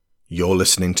You're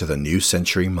listening to the New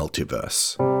Century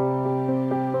Multiverse.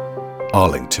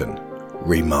 Arlington,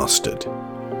 Remastered.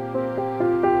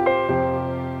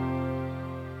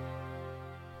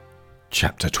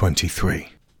 Chapter 23.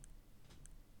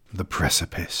 The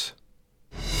Precipice.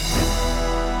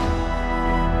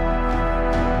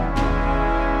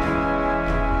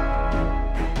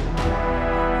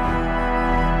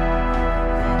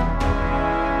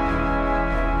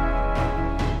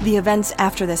 The events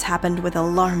after this happened with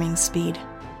alarming speed.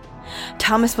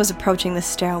 Thomas was approaching the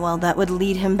stairwell that would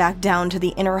lead him back down to the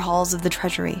inner halls of the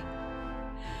Treasury.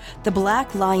 The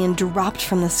black lion dropped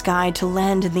from the sky to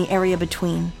land in the area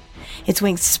between. Its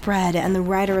wings spread, and the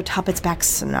rider atop its back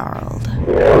snarled.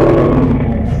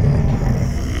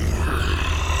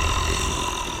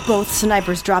 Both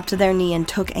snipers dropped to their knee and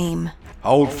took aim.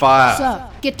 Hold fire! Sir,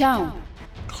 get down!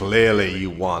 Clearly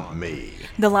you want me.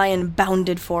 The lion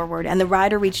bounded forward, and the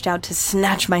rider reached out to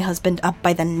snatch my husband up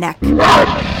by the neck.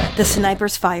 The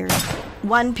snipers fired,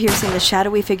 one piercing the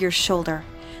shadowy figure's shoulder,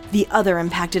 the other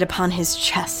impacted upon his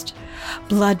chest.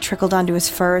 Blood trickled onto his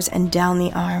furs and down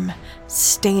the arm,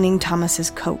 staining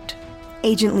Thomas's coat.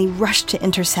 Agent Lee rushed to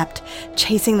intercept,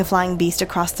 chasing the flying beast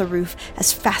across the roof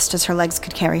as fast as her legs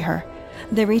could carry her.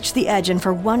 They reached the edge, and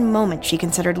for one moment she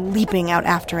considered leaping out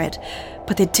after it,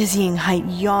 but the dizzying height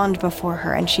yawned before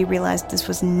her, and she realized this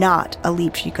was not a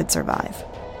leap she could survive.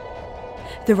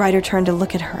 The rider turned to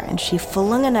look at her, and she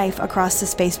flung a knife across the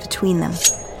space between them.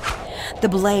 The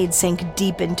blade sank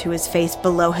deep into his face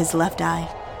below his left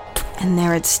eye, and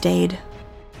there it stayed.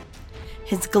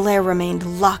 His glare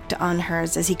remained locked on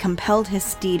hers as he compelled his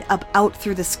steed up out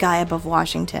through the sky above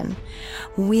Washington,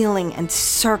 wheeling and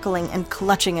circling and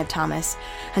clutching at Thomas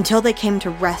until they came to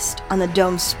rest on the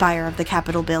domed spire of the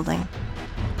Capitol building.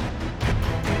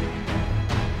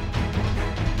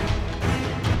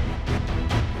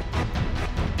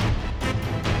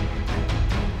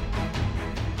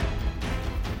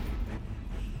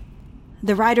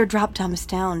 The rider dropped Thomas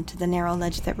down to the narrow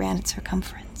ledge that ran its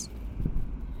circumference.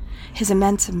 His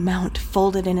immense mount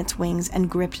folded in its wings and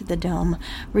gripped the dome,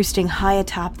 roosting high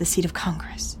atop the seat of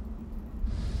Congress.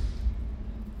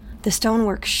 The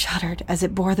stonework shuddered as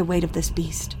it bore the weight of this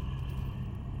beast.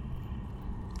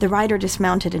 The rider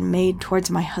dismounted and made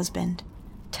towards my husband,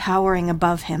 towering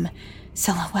above him,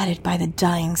 silhouetted by the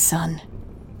dying sun.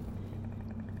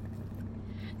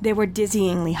 They were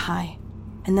dizzyingly high,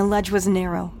 and the ledge was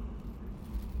narrow.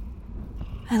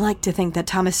 I like to think that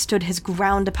Thomas stood his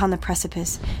ground upon the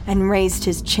precipice and raised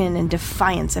his chin in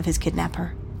defiance of his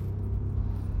kidnapper.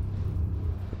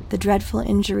 The dreadful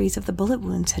injuries of the bullet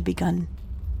wounds had begun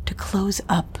to close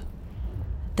up,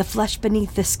 the flesh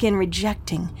beneath the skin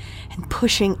rejecting and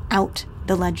pushing out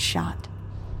the lead shot.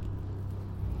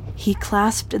 He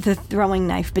clasped the throwing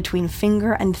knife between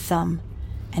finger and thumb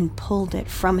and pulled it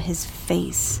from his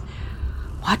face,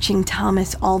 watching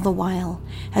Thomas all the while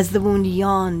as the wound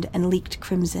yawned and leaked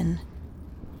crimson,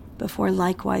 before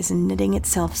likewise knitting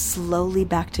itself slowly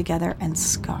back together and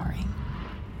scarring.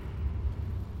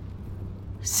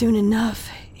 Soon enough,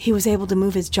 he was able to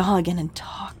move his jaw again and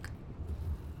talk.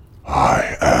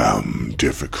 I am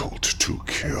difficult to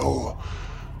kill,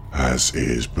 as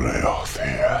is Breoth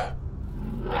here.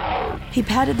 He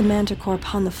patted the manticore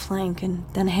upon the flank and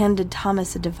then handed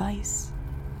Thomas a device.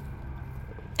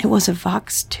 It was a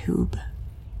vox tube.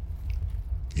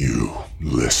 You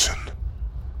listen.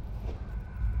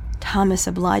 Thomas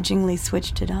obligingly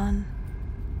switched it on.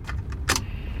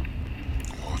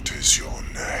 What is your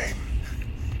name?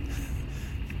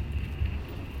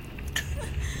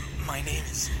 My name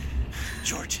is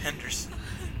George Henderson.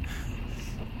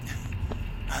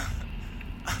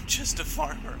 I'm just a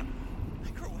farmer.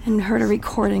 And heard a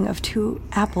recording of two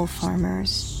apple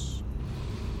farmers.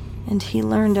 And he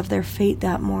learned of their fate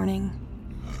that morning,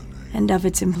 and of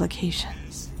its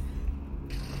implications.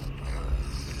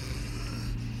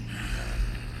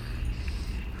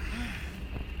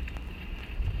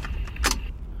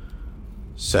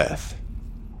 Seth.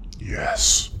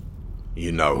 Yes.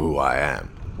 You know who I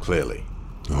am, clearly.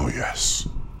 Oh, yes.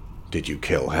 Did you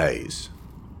kill Hayes?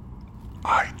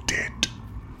 I did.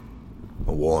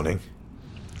 A warning?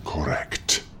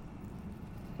 Correct.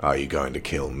 Are you going to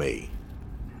kill me?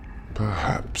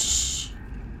 Perhaps.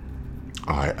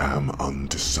 I am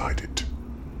undecided.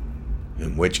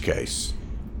 In which case,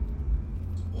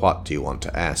 what do you want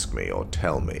to ask me or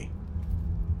tell me?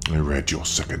 I read your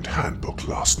second handbook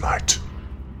last night.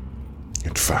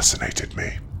 It fascinated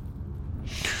me.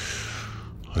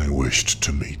 I wished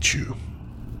to meet you.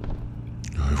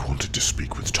 I've wanted to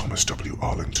speak with Thomas W.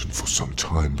 Arlington for some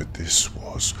time, but this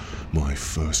was my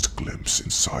first glimpse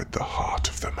inside the heart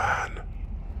of the man.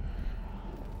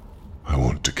 I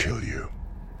want to kill you.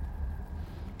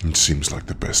 It seems like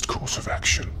the best course of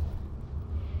action.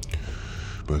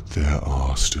 But there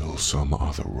are still some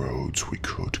other roads we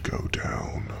could go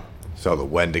down. So the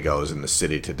Wendigos in the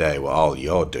city today were all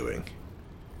you're doing.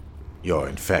 You're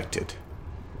infected.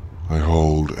 I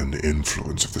hold an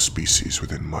influence of the species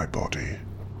within my body.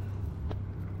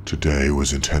 Today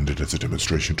was intended as a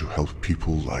demonstration to help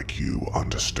people like you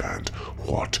understand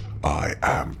what I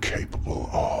am capable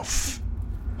of.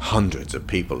 Hundreds of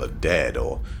people are dead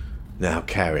or now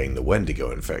carrying the Wendigo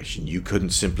infection. You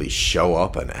couldn't simply show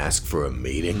up and ask for a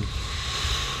meeting?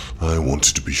 I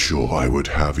wanted to be sure I would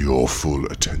have your full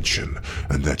attention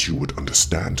and that you would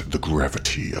understand the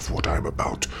gravity of what I'm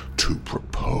about to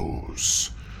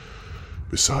propose.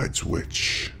 Besides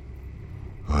which,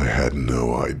 I had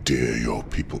no idea your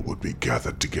people would be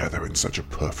gathered together in such a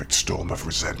perfect storm of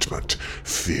resentment,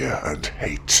 fear, and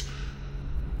hate.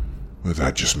 But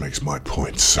that just makes my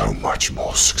point so much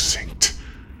more succinct.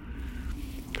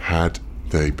 Had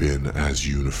they been as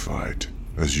unified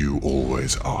as you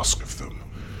always ask of them,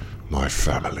 my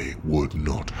family would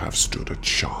not have stood a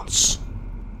chance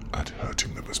at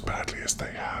hurting them as badly as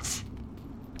they have.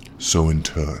 So in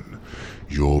turn,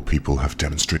 your people have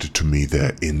demonstrated to me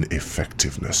their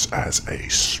ineffectiveness as a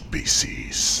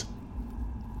species.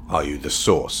 Are you the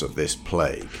source of this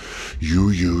plague? You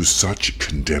use such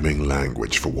condemning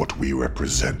language for what we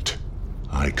represent.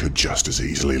 I could just as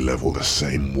easily level the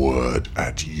same word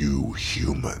at you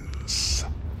humans.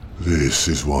 This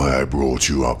is why I brought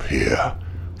you up here,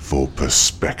 for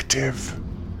perspective.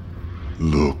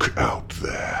 Look out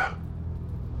there.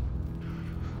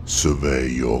 Survey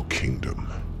your kingdom.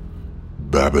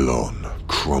 Babylon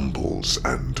crumbles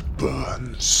and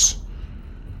burns.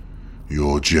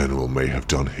 Your general may have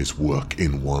done his work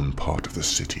in one part of the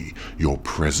city. Your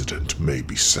president may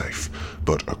be safe,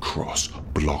 but across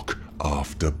block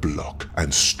after block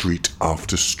and street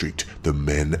after street, the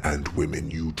men and women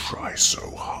you try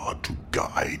so hard to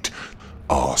guide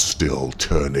are still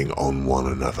turning on one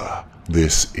another.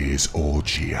 This is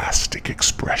orgiastic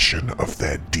expression of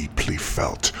their deeply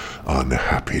felt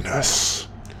unhappiness.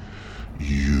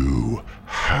 You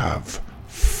have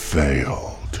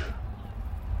failed.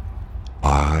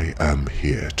 I am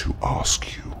here to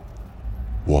ask you,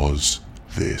 was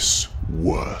this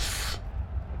worth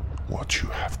what you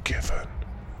have given?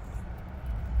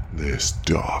 This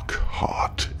dark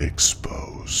heart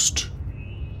exposed.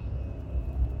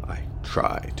 I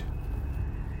tried.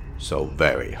 So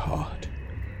very hard.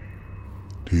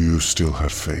 Do you still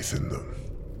have faith in them?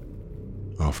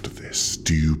 After this,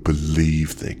 do you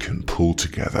believe they can pull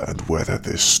together and weather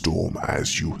this storm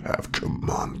as you have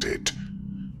commanded?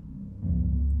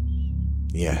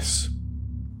 Yes,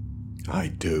 I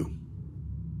do.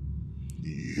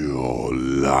 You're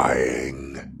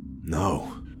lying.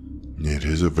 No. It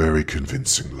is a very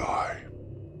convincing lie.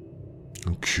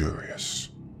 I'm curious.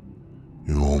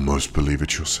 You almost believe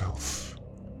it yourself.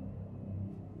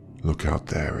 Look out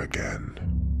there again.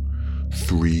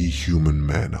 3 human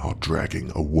men are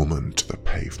dragging a woman to the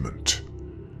pavement.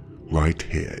 Right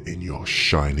here in your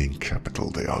shining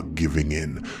capital, they are giving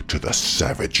in to the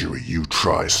savagery you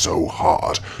try so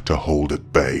hard to hold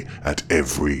at bay at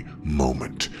every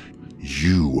moment.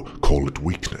 You call it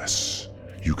weakness.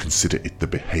 You consider it the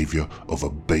behavior of a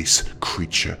base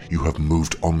creature you have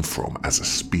moved on from as a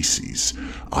species.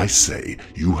 I say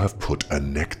you have put a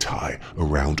necktie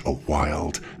around a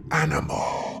wild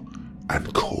animal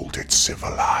and called it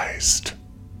civilized.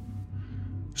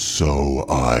 So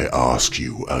I ask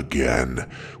you again,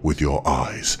 with your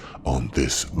eyes on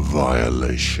this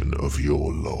violation of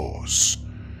your laws.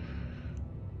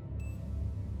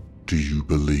 Do you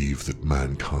believe that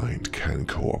mankind can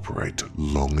cooperate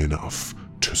long enough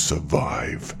to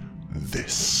survive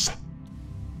this?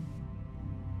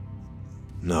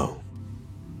 No.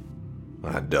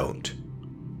 I don't.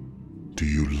 Do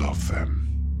you love them?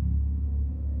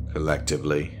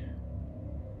 Collectively,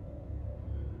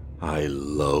 I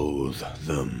loathe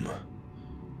them.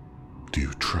 Do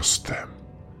you trust them?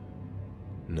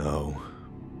 No.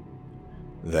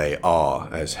 They are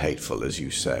as hateful as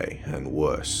you say, and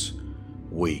worse.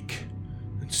 Weak,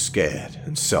 and scared,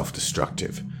 and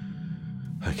self-destructive.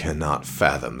 I cannot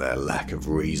fathom their lack of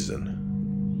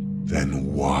reason.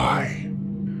 Then why?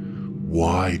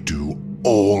 Why do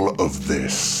all of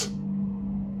this?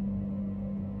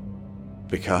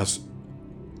 Because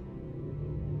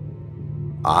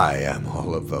I am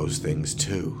all of those things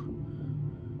too.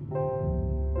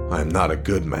 I am not a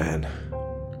good man.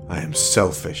 I am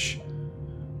selfish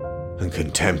and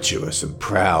contemptuous and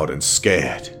proud and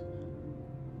scared.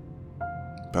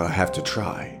 But I have to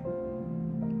try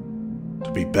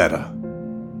to be better,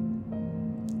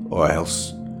 Or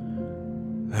else,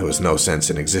 there was no sense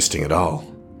in existing at all.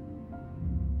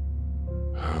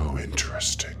 How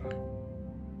interesting.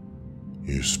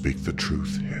 You speak the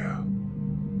truth here.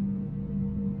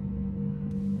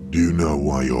 Do you know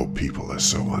why your people are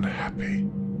so unhappy?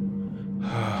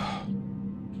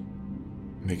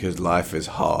 Because life is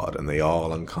hard and they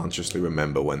all unconsciously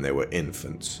remember when they were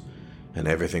infants and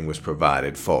everything was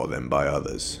provided for them by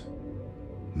others.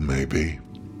 Maybe.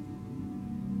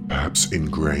 Perhaps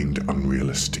ingrained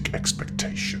unrealistic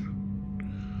expectation.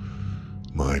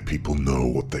 My people know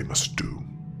what they must do.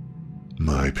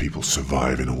 My people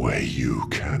survive in a way you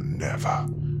can never.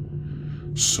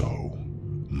 So,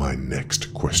 my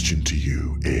next question to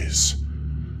you is,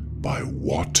 by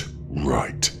what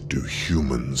right do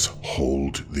humans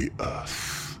hold the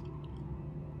Earth?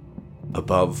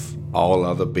 Above all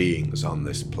other beings on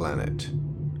this planet,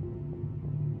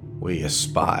 we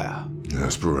aspire.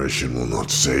 Aspiration will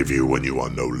not save you when you are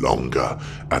no longer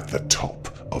at the top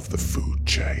of the food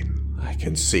chain. I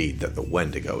concede that the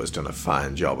Wendigo has done a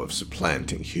fine job of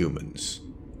supplanting humans.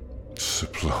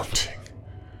 Supplanting?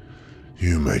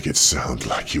 You make it sound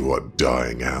like you are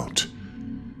dying out.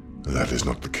 That is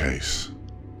not the case.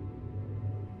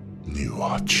 You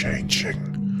are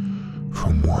changing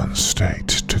from one state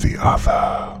to the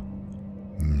other.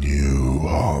 You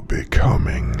are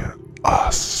becoming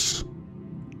us.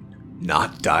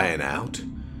 Not dying out?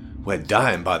 We're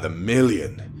dying by the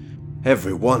million.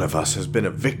 Every one of us has been a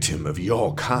victim of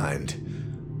your kind.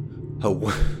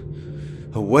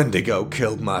 A Wendigo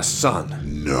killed my son.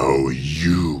 No,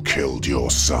 you killed your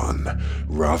son,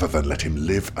 rather than let him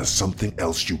live as something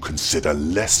else you consider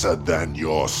lesser than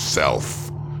yourself.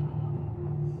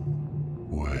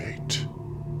 Wait.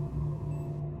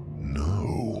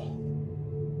 No.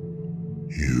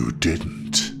 You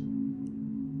didn't.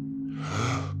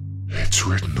 It's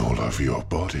written all over your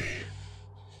body.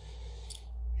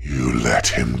 You let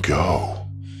him go.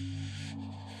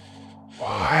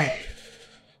 Why?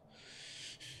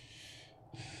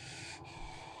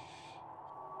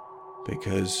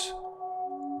 Because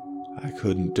I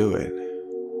couldn't do it.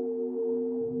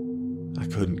 I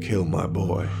couldn't kill my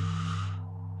boy.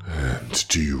 And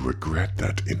do you regret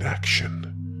that inaction?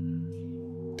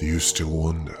 Do you still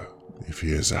wonder if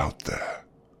he is out there,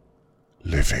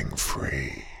 living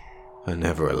free? I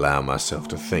never allow myself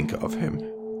to think of him.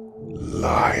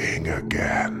 Lying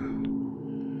again.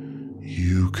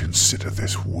 You consider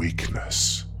this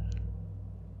weakness.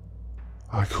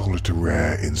 I call it a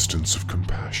rare instance of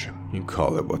compassion. You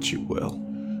call it what you will.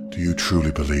 Do you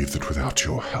truly believe that without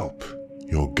your help,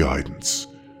 your guidance,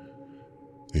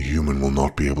 the human will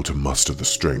not be able to muster the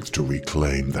strength to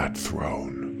reclaim that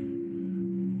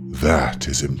throne? That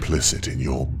is implicit in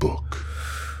your book.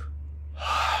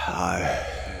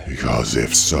 Because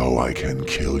if so, I can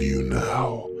kill you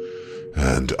now,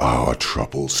 and our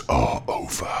troubles are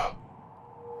over.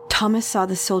 Thomas saw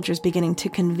the soldiers beginning to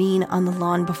convene on the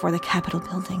lawn before the Capitol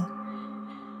building.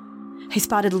 He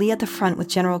spotted Lee at the front with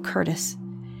General Curtis,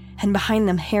 and behind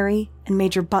them Harry and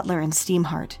Major Butler and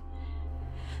Steamheart.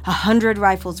 100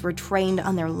 rifles were trained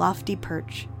on their lofty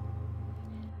perch.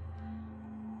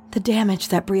 The damage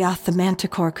that Briath the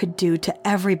Manticore could do to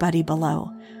everybody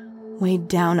below weighed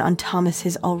down on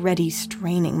Thomas's already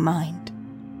straining mind.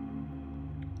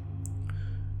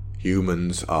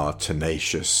 Humans are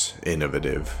tenacious,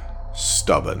 innovative,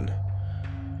 stubborn.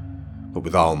 But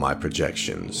with all my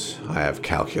projections, I have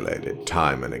calculated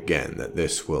time and again that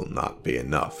this will not be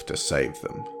enough to save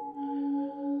them.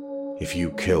 If you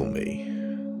kill me,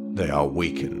 they are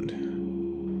weakened,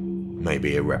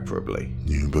 maybe irreparably.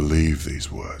 You believe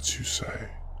these words you say.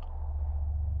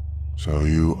 So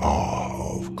you are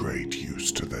of great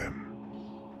use to them.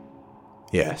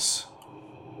 Yes.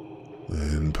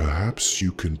 Then perhaps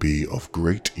you can be of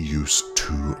great use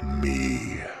to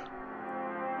me.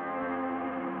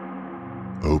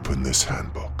 Open this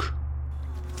handbook.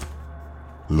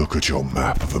 Look at your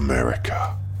map of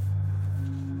America.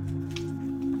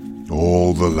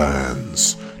 All the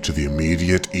lands to the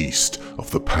immediate east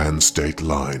of the Pan-State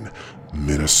line,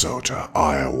 Minnesota,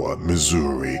 Iowa,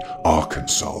 Missouri,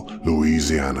 Arkansas,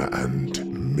 Louisiana,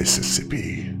 and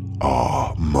Mississippi,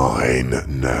 are mine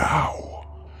now.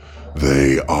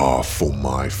 They are for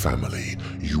my family.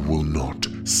 You will not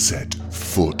set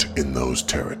foot in those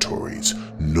territories,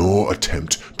 nor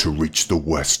attempt to reach the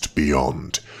west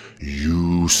beyond.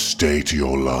 You stay to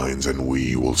your lines and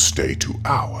we will stay to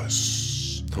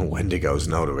ours. The Wendigos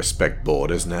know to respect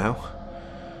borders now.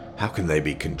 How can they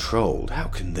be controlled? How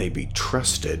can they be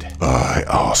trusted? I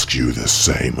ask you the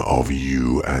same of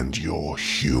you and your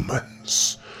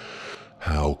humans.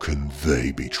 How can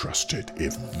they be trusted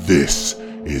if this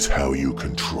is how you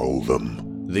control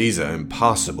them. These are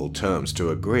impossible terms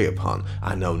to agree upon.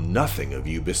 I know nothing of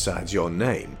you besides your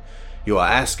name. You are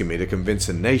asking me to convince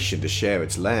a nation to share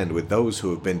its land with those who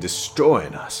have been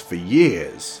destroying us for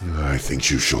years. I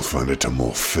think you shall find it a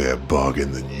more fair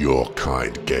bargain than your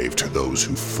kind gave to those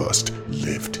who first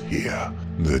lived here.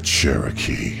 The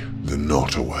Cherokee, the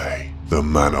Nottoway, the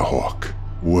Manahawk.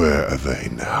 Where are they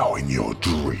now in your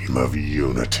dream of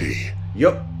unity?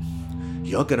 Yup.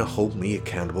 You're gonna hold me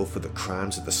accountable for the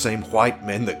crimes of the same white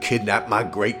men that kidnapped my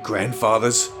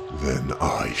great-grandfathers? Then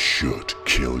I should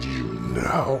kill you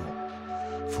now.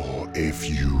 For if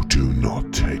you do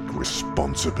not take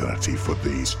responsibility for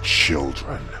these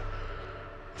children,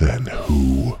 then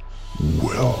who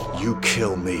will? You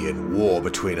kill me and war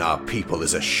between our people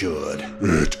is assured.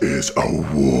 It is a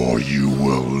war you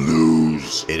will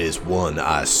lose. It is one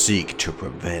I seek to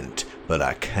prevent, but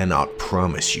I cannot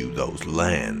promise you those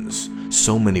lands.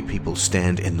 So many people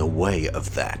stand in the way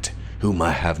of that, whom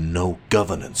I have no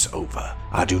governance over.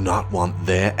 I do not want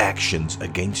their actions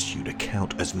against you to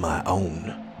count as my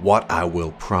own. What I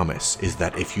will promise is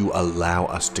that if you allow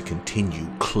us to continue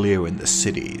clearing the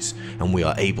cities and we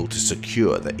are able to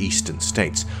secure the eastern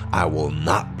states, I will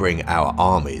not bring our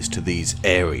armies to these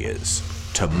areas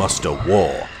to muster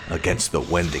war against the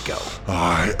Wendigo.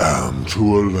 I am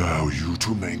to allow you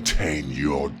to maintain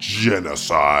your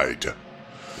genocide.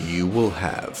 You will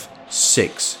have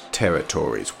 6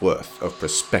 territories worth of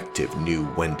prospective new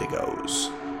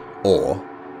Wendigos. Or,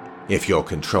 if your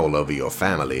control over your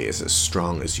family is as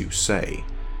strong as you say,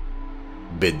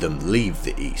 bid them leave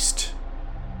the East.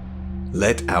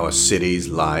 Let our cities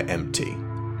lie empty.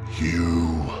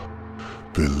 You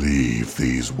believe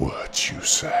these words you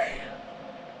say.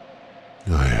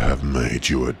 I have made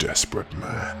you a desperate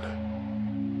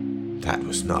man. That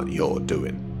was not your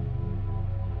doing.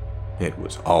 It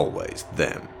was always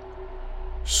them.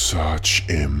 Such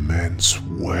immense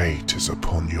weight is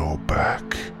upon your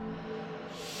back.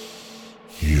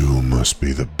 You must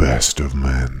be the best of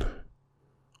men,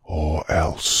 or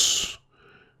else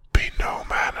be no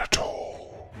man at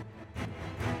all.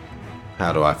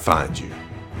 How do I find you,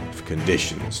 if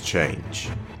conditions change?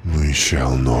 We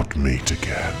shall not meet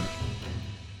again,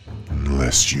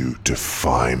 unless you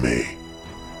defy me.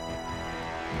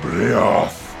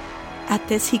 Briath! At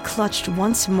this, he clutched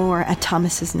once more at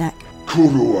Thomas's neck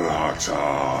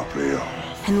Kuruarata,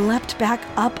 Briath! and leapt back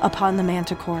up upon the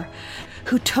manticore,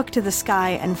 who took to the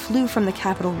sky and flew from the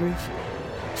Capitol roof,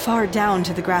 far down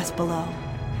to the grass below.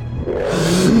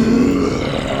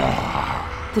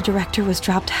 The director was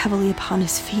dropped heavily upon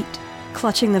his feet,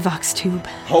 clutching the Vox tube.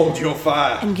 Hold your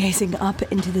fire! And gazing up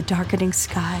into the darkening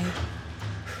sky,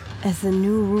 as the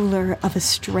new ruler of a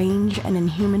strange and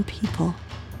inhuman people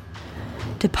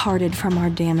departed from our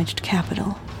damaged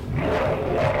capital.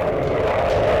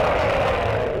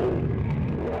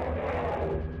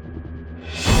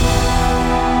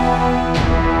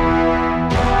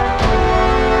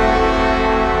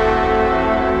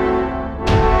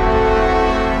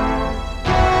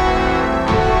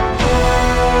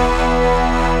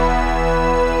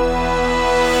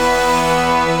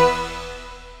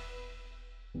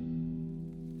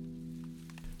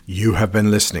 You have been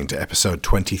listening to episode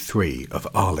 23 of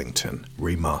Arlington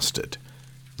Remastered,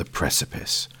 The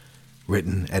Precipice,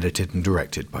 written, edited and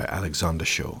directed by Alexander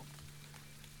Shaw.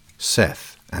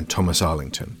 Seth and Thomas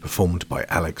Arlington, performed by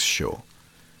Alex Shaw.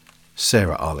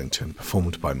 Sarah Arlington,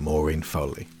 performed by Maureen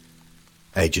Foley.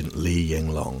 Agent Lee Ying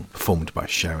Long, performed by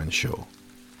Sharon Shaw.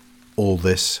 All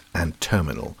This and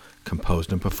Terminal,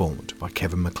 composed and performed by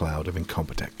Kevin MacLeod of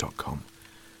Incompetech.com.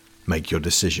 Make Your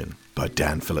Decision by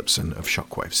Dan Phillipson of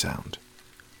Shockwave Sound.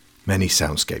 Many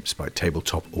soundscapes by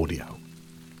Tabletop Audio.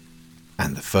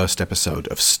 And the first episode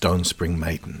of Stone Spring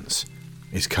Maidens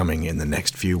is coming in the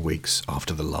next few weeks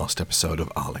after the last episode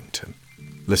of Arlington.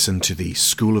 Listen to the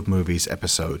School of Movies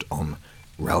episode on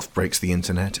Ralph Breaks the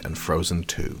Internet and Frozen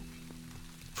 2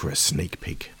 for a sneak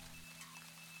peek.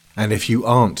 And if you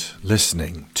aren't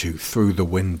listening to Through the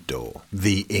Wind Door,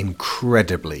 the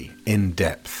incredibly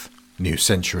in-depth New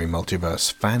Century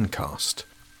Multiverse fancast,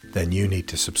 then you need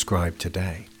to subscribe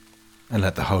today and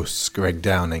let the hosts Greg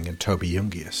Downing and Toby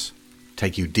Jungius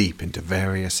take you deep into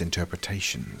various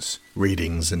interpretations,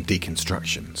 readings and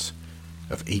deconstructions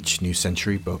of each New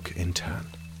Century book in turn.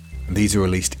 And these are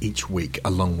released each week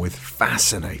along with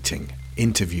fascinating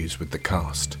interviews with the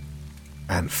cast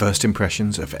and first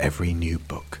impressions of every new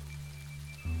book.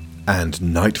 And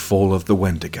Nightfall of the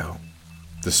Wendigo,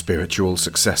 the spiritual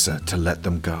successor to Let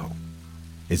Them Go,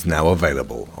 is now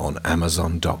available on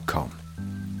Amazon.com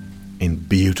in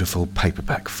beautiful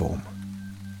paperback form.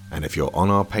 And if you're on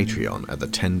our Patreon at the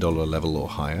 $10 level or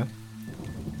higher,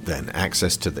 then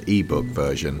access to the ebook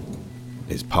version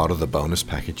is part of the bonus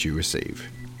package you receive.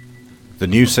 The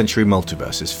New Century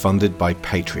Multiverse is funded by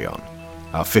Patreon.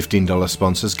 Our $15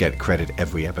 sponsors get credit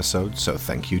every episode, so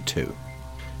thank you too.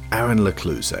 Aaron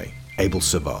Lecluse, Abel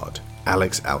Savard,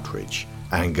 Alex Outridge,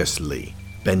 Angus Lee,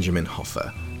 Benjamin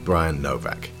Hoffer, Brian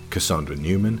Novak, Cassandra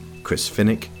Newman, Chris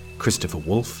Finnick, Christopher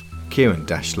Wolfe, Kieran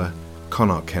Dashler,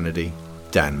 Connor Kennedy,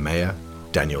 Dan Mayer,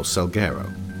 Daniel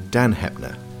Salguero, Dan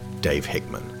Hepner, Dave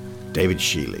Hickman, David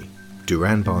Shealy,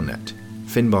 Duran Barnett,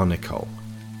 Finbar Nicole,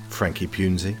 Frankie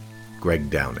Punzi, Greg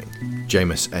Downing,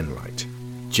 Jameis Enright,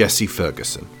 Jesse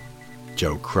Ferguson,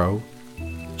 Joe Crow,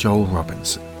 Joel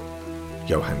Robinson,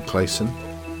 Johan Clayson,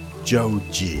 Joe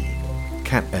G,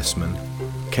 Kat Essman,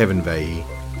 Kevin Veigh,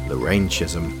 Lorraine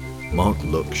Chisholm, Mark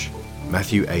Luksch,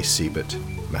 Matthew A. Siebert,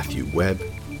 Matthew Webb,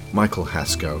 Michael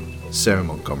Haskell, Sarah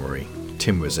Montgomery,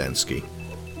 Tim Rosansky,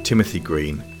 Timothy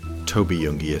Green, Toby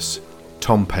Jungius,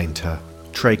 Tom Painter,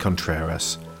 Trey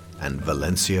Contreras, and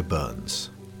Valencia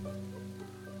Burns.